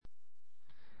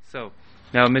So,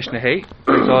 now Mishnah Hay,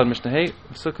 Mishnah Hay,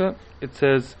 Sukkah, it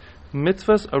says,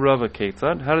 Mitzvahs Arava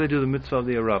Ketzad. How do they do the mitzvah of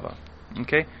the Arava?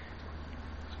 Okay?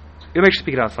 You may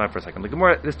speak it outside for a second. The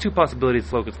Gemara, there's two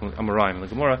possibilities, Slokas and Amoraim. The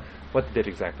Gemara, what they did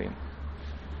exactly?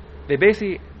 They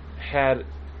basically had,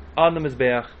 on the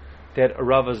Mizbeach, they had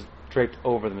Aravas draped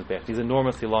over the Mizbeach. These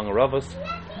enormously long Aravas.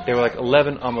 They were like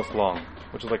 11 almost long,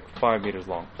 which is like 5 meters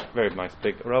long. Very nice,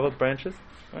 big Arava branches.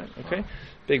 Right? Okay?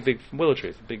 Big willow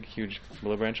trees, big, huge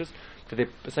willow branches that they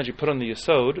essentially put on the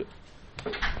Yesod.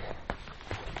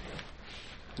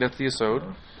 That's the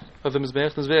Yesod of the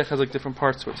Mizbeach. The Mizbeach has like different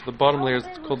parts to it. So the bottom layer is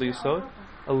called the Yesod.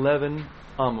 11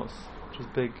 amos, which is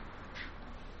big.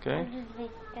 Okay?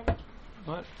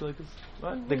 What? Do you like this?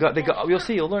 What? They got. You'll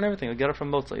see. You'll learn everything. You'll get it from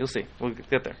Mozart. You'll see. We'll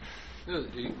get there.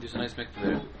 There's a nice mix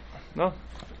there. No?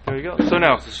 There you go. So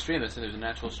now, there's a stream. There's a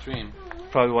natural stream.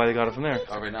 Probably why they got it from there.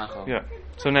 Arvei Nachal. Yeah.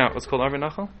 So now, it's called Arvei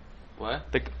Nachal? What?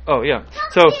 Oh, yeah.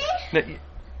 So,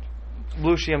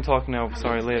 Blushi, I'm talking now.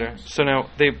 Sorry, later. So now,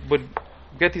 they would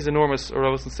get these enormous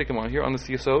Aravos and stick them on here on this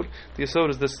Yesod. The Yesod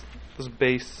is this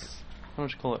base. How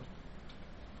would you call it?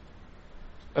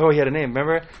 Oh, he had a name.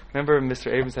 Remember Mr.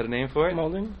 Abrams had a name for it?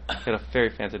 Molding? He had a very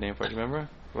fancy name for it. Remember?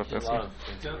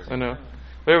 I know.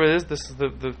 Whatever it is, this is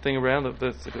the thing around,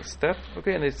 the step.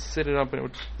 Okay, and they sit it up and it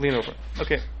would lean over.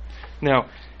 Okay. Now,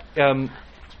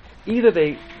 either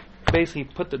they basically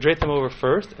drape them over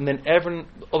first, and then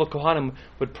all the Kohanim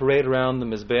would parade around the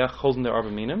Mizbeach holding their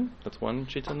Arba Minim. That's one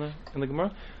shita in the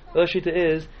Gemara. The other shita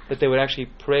is that they would actually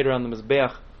parade around the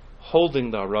Mizbeach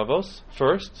holding the Aravos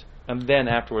first, and then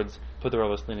afterwards put the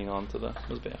Aravos leaning onto the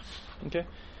Mizbeach. Okay?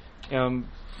 In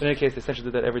any case, they essentially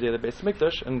did that every day of the Beis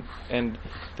Hamikdash, and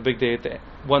the big day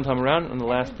one time around, and the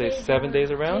last day 7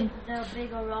 days around. The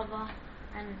big Arava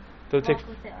and walk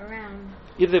with it around.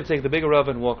 Either they would take the big Arava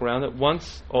and walk around it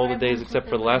once, all the days except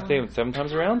for the last day, and 7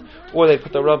 times around, or they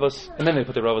put the Aravos, and then they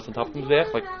put the Aravos on top of the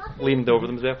Mizbeach, like leaned over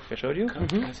the Mizbeach, like I showed you.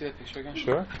 Can I see that picture again?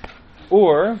 Sure.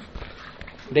 Or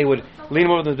they would lean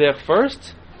over the Mizbeach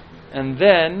first, and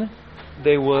then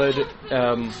they would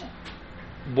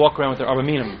walk around with their Arba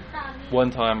Minim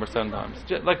 1 time or 7 times,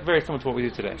 just like very similar to what we do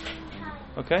today.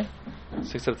 Okay,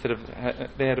 so instead of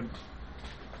they had a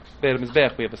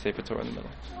Mizbeach, we have a Sefer Torah in the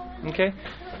middle. Okay,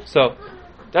 so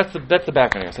that's the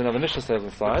background here. So now the Mishnah says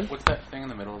inside. What's that thing in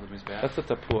the middle of the Mizbeach? That's the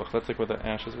tapuach. That's like where the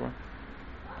ashes were.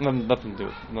 Nothing to do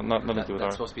with nothing to do with That's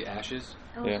our. supposed to be ashes.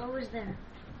 It was always there.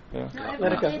 Yeah. No,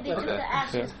 Let it go. they took the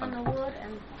ashes from the wood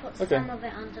and put some of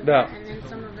it onto Now. there, and then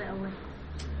some of it away.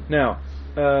 Now,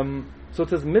 so it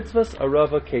says mitzvahs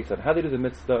arava ketzad. How do they do the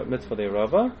mitzvah the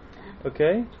arava?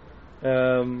 Okay.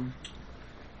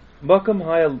 Makam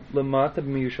haya lamata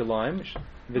b'Yerushalayim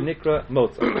v'nikra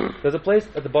Motza. There's a place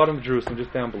at the bottom of Jerusalem,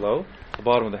 just down below, the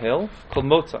bottom of the hill, called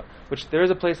Motza. Which there is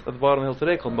a place at the bottom of the hill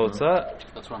today called Motza.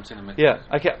 That's what I'm saying. The mitzvah. Yeah,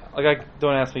 I can't.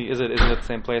 Don't ask me. Is it the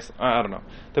same place? I don't know.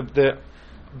 The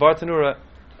Bartanura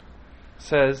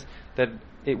says that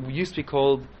it used to be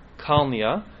called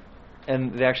Kalnia,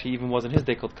 and it actually even was in his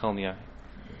day called Kalnia.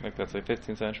 Like that's like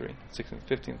 15th century, 16th,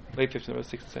 15th, late 15th or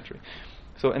 16th century.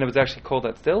 So, and it was actually called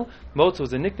that still. Motza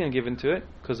was a nickname given to it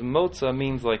because Motza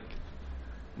means like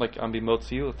Ambi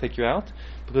Motzu, will take you out,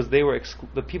 because they were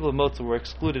the people of Motza were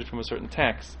excluded from a certain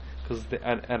tax because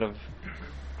out of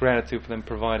gratitude for them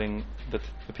providing the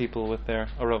people with their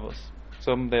aravos.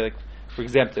 So they were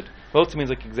exempted. Motza means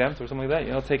like exempt or something like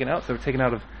that. Taken out. So they were taken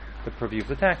out of the purview of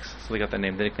the tax. So they got that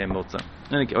name. The nickname Motza.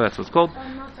 That's what it's called. So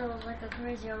Motza was like a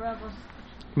crazy Arava.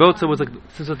 Motza was like,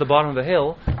 since at the bottom of the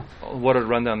hill, water would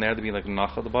run down there. There'd be like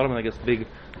Nachal at the bottom, and I guess big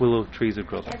willow trees would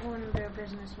grow there. Everyone in their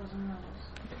business was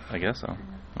Aravos. I guess so. All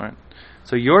right.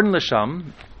 So Yordan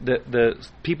Lasham, the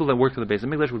people that worked for the Beis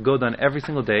Hamikdash would go down every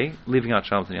single day, leaving out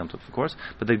Shabbos and Yom Tov, of course,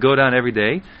 but they'd go down every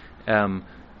day.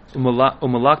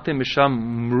 Umalakte Misham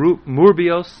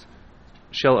Murbios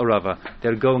Shel Arava.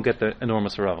 They'd go and get the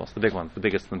enormous Aravos, the big ones, the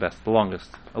biggest and the best, the longest,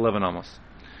 11 amos,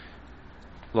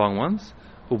 long ones.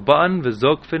 Uban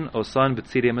v'zokfin osan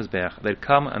v'tzidei mizbeach. They'd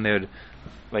come and they'd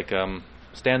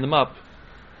stand them up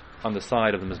on the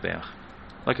side of the mizbeach,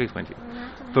 like I explained to you.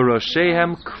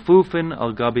 V'roshehem kfufin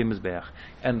al gabi mizbeach,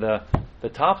 and the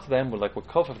tops of them were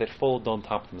kofaf. They'd fold on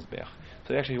top of the mizbeach.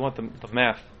 So actually, you want the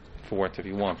math for it if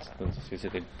you want. So you see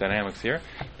the dynamics here.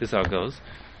 This is how it goes.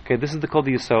 Okay, this is called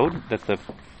the yesod. That's the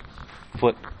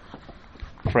foot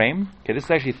frame. Okay, this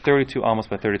is actually 32 amos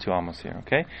by 32 amos here.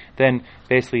 Okay, then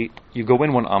basically you go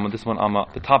in 1 amma. This 1 amma.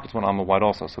 The top is 1 amma wide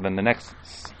also. So then the next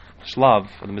shlav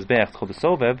of the mizbeach called the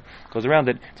sovev goes around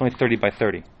it. It's only 30 by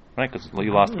 30, right? Because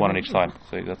you lost 1 on each side.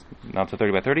 So that's now to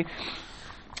 30 by 30.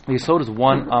 The yesod is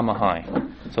 1 amma high,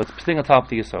 so it's sitting on top of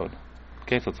the yesod.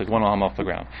 Okay, so it's like 1 amma off the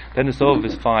ground. Then the sovev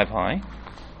is 5 high.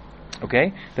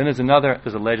 Okay. Then there's a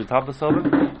ledge on top of the silver,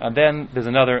 and then there's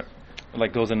another,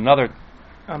 like goes in another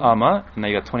Amma, and now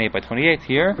you got 28 by 28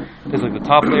 here. This is like the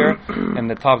top layer, and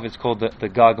the top of it's called the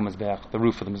Gag Mizbeach, the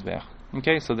roof of the Mizbeach.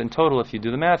 Okay, so in total, if you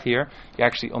do the math here, you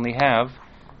actually only have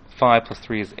 5 plus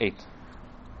 3 is 8.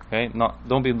 Okay,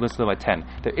 don't be listed by 10.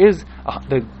 The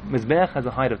Mizbeach has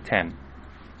a height of 10,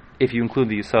 if you include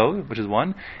the Yisod, which is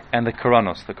 1, and the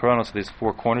Karanos. The Karanos are these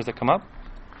 4 corners that come up,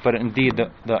 but indeed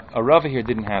the Arava here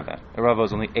didn't have that. Arava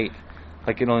was only 8.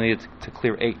 Like it only needed to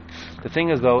clear 8. The thing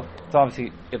is though, it's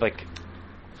obviously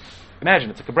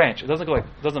imagine it's like a branch. It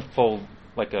doesn't fold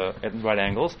like at right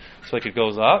angles. So like it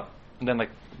goes up, and then like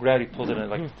gravity pulls it and it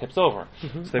like tips over. So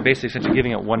they're basically essentially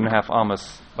giving it 1.5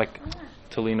 amas like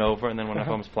to lean over, and then 1.5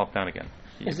 amas plop down again.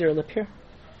 Is there a lip here?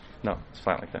 No, it's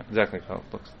flat like that. Exactly how it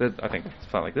looks. I think it's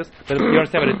flat like this. But you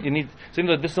understand, but you need. So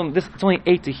even though this it's only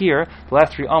 8 to here, the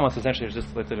last 3 amas essentially is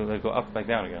just let it go up back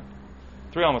down again.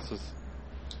 3 amas is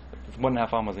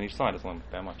 1.5 amas on each side. It's not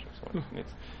that much. So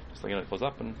it's just like it goes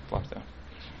up and flops down.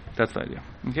 That's the idea.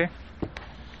 Okay.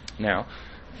 Now,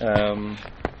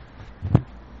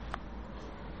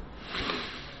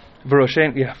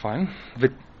 V'roshen, yeah, fine.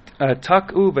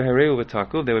 Taku v'hereu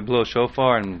v'taku. They would blow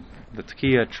shofar and the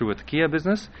tekiah, true tekiah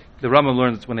business. The Rambam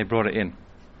learns when they brought it in,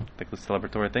 like the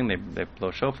celebratory thing. They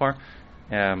blow shofar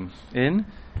in.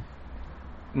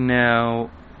 Now,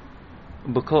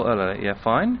 yeah,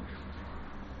 fine.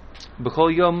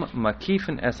 B'kol yom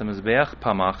makifin esem mizbeach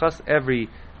pamachas. Every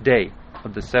day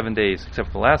of the 7 days, except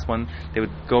for the last one, they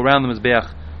would go around the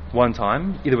mizbeach one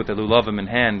time, either with the lulavim in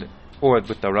hand or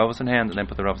with the ravos in hand, and then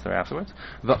put the ravos there afterwards.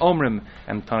 Va'omrim,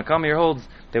 and Tanakama here holds,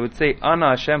 they would say Ana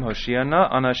Hashem Hoshiana,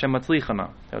 Ana Hashem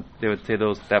Matzlichana. They would say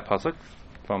that pasuk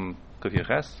from Kuf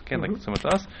Yeches, okay, like similar to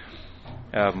us,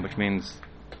 which means,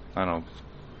 I don't know,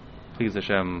 please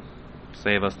Hashem,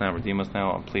 save us now, redeem us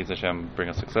now, and please Hashem, bring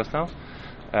us success now.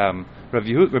 Rabbi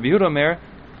Yehuda Omer,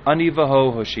 Ani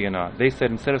Vaho Hoshiana. They said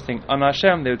instead of saying Ana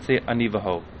Hashem, they would say Ani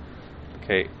Vaho.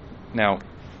 Okay, now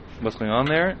what's going on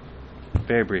there?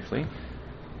 Very briefly,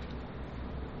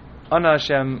 Ana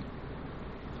Hashem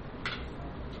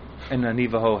and Ani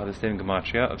Vaho have the same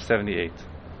gematria of 78.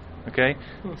 Okay,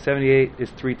 78 is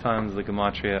 3 times the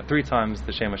gematria, 3 times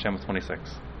the Shem Hashem of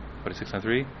 26. 26 times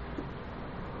 3,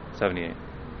 78.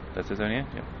 That's it, 78.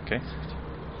 Yeah. Okay.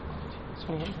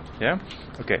 Yeah.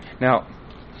 Okay. Now,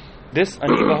 this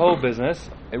Ani Vaho business,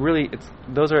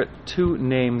 those are 2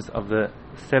 names of the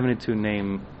 72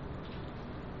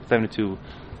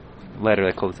 letter.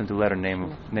 They call it 72 letter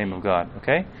name of God.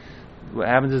 Okay. What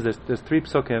happens is there's 3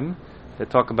 psukim that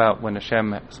talk about when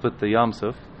Hashem split the Yam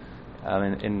Suf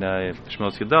in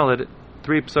Shmos Yudalid.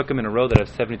 3 psukim in a row that have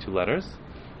 72 letters,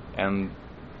 and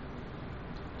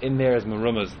in there is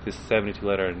Meruma's this 72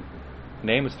 letter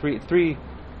name. It's three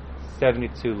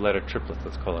 72 letter triplets.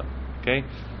 Let's call it. Okay.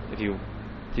 If you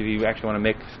actually want to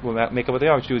make up what they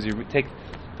are, what you do is you take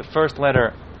the first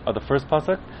letter of the first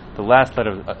pasuk, the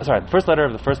first letter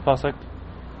of the first pasuk,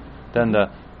 then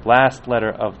the last letter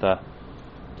of the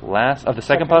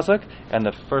second pasuk, and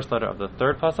the first letter of the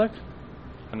third pasuk,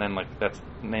 and then like that's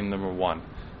name number 1.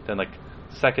 Then like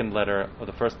second letter of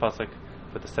the first pasuk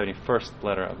with the 71st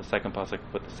letter of the second pasuk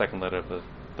with the second letter of the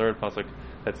third pasuk.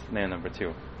 That's name number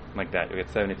 2. Like that, you get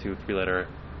 72 3-letter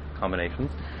combinations.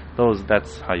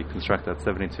 That's how you construct that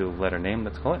 72 letter name.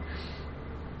 Let's call it.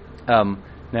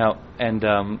 Now, and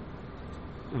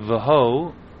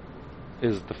Vaho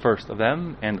is the first of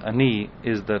them, and Ani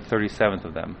is the 37th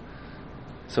of them.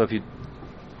 So if you,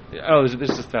 this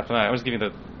is just mathematics. I was giving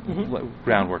the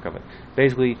groundwork of it.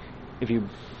 Basically, if you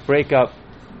break up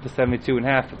the 72 in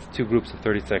half, it's 2 groups of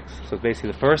 36. So it's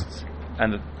basically the first,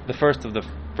 and the first of the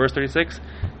first 36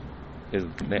 is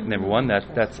number 1.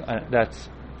 That's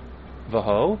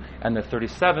Vaho, and the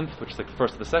 37th, which is like the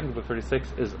first of the second group of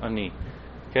 36, is Ani.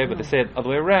 Okay, but they say it other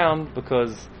way around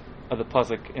because of the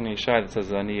pasuk in Yeshai that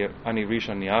says Ani Rishon,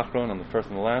 Ani Achron, on the first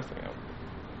and the last.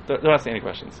 Don't ask me any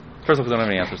questions. First of all, because I don't have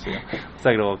any answers to you.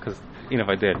 Second of all, because even if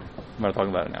I did, I'm not talking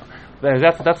about it now. But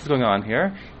that's what's going on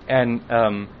here. And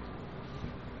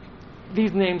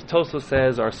these names, Tosfos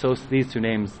says, these 2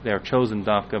 names, they are chosen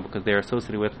dafka because they are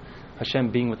associated with Hashem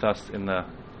being with us in the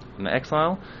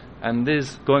exile, and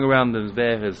this going around the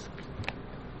Mizbeh is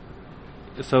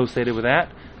associated with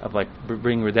that, of like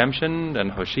bringing redemption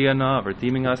and Hoshiana, of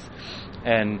redeeming us,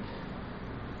 and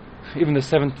even the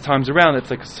 7th times around,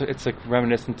 it's like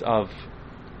reminiscent of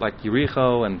like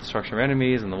Yericho and destruction of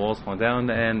enemies and the walls falling down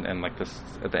at the end, and like this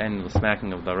at the end the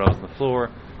smacking of the rose on the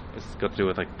floor. It's got to do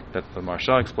with like that the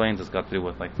Maharsha explains. It's got to do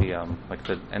with like the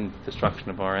end destruction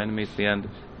of our enemies. At the end,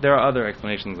 there are other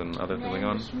explanations and other things going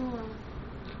on.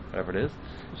 whatever it is.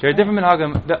 Share different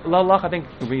minhagim. Lalach, I think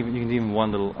you can do even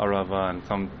one little arava, and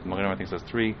some Magen I think says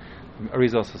 3.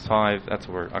 Arizal says 5. That's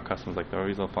where our customs like the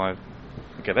Arizal 5.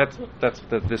 Okay, that's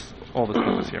this all this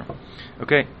stuff is here.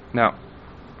 Okay, now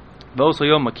those who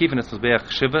yom makifin es mizbeach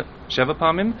sheva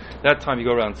pamim. That time you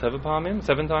go around 7 pamim,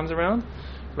 7 times around,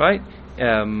 right?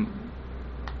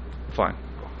 Fine,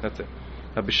 that's it.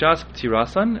 Now b'shas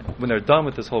tirasan, when they're done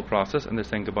with this whole process and they're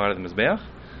saying goodbye to the mizbeach,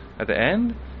 at the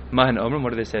end, mahen omrim,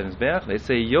 what do they say to the mizbeach? They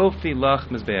say yofi lach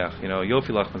mizbeach. Yofi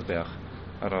lach mizbeach.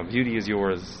 I don't know, beauty is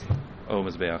yours, oh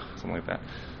mizbeach, something like that.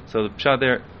 So the pshat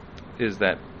there is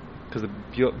that because the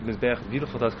mizbeach is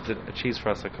beautiful to us because it achieves for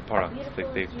us a kapara.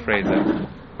 They praise it,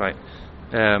 right?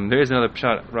 There is another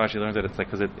pshat. Rashi learns that it's like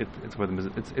because it's where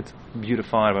it's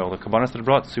beautified by all the kabbanas that are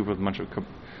brought. Super bunch of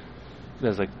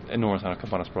there's like enormous amount of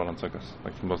kabbanas brought on sukkahs,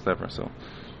 like the most ever. So,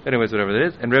 anyways, whatever it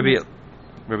is, and Rabbi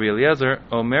Eliezer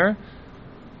Omer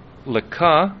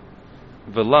leka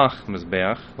v'lach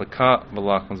mizbeach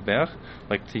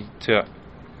like to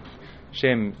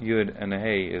Shem Yud and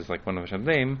Hey is like one of Hashem's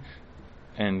name,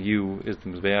 and you is the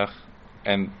mizbeach,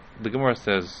 and the Gemara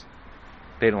says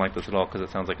they don't like this at all because it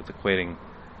sounds like it's equating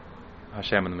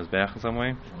Hashem and the mizbeach in some way.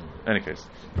 In any case,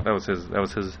 that was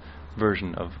his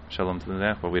version of shalom to the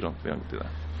mizbeach, but we don't do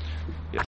that. Yes.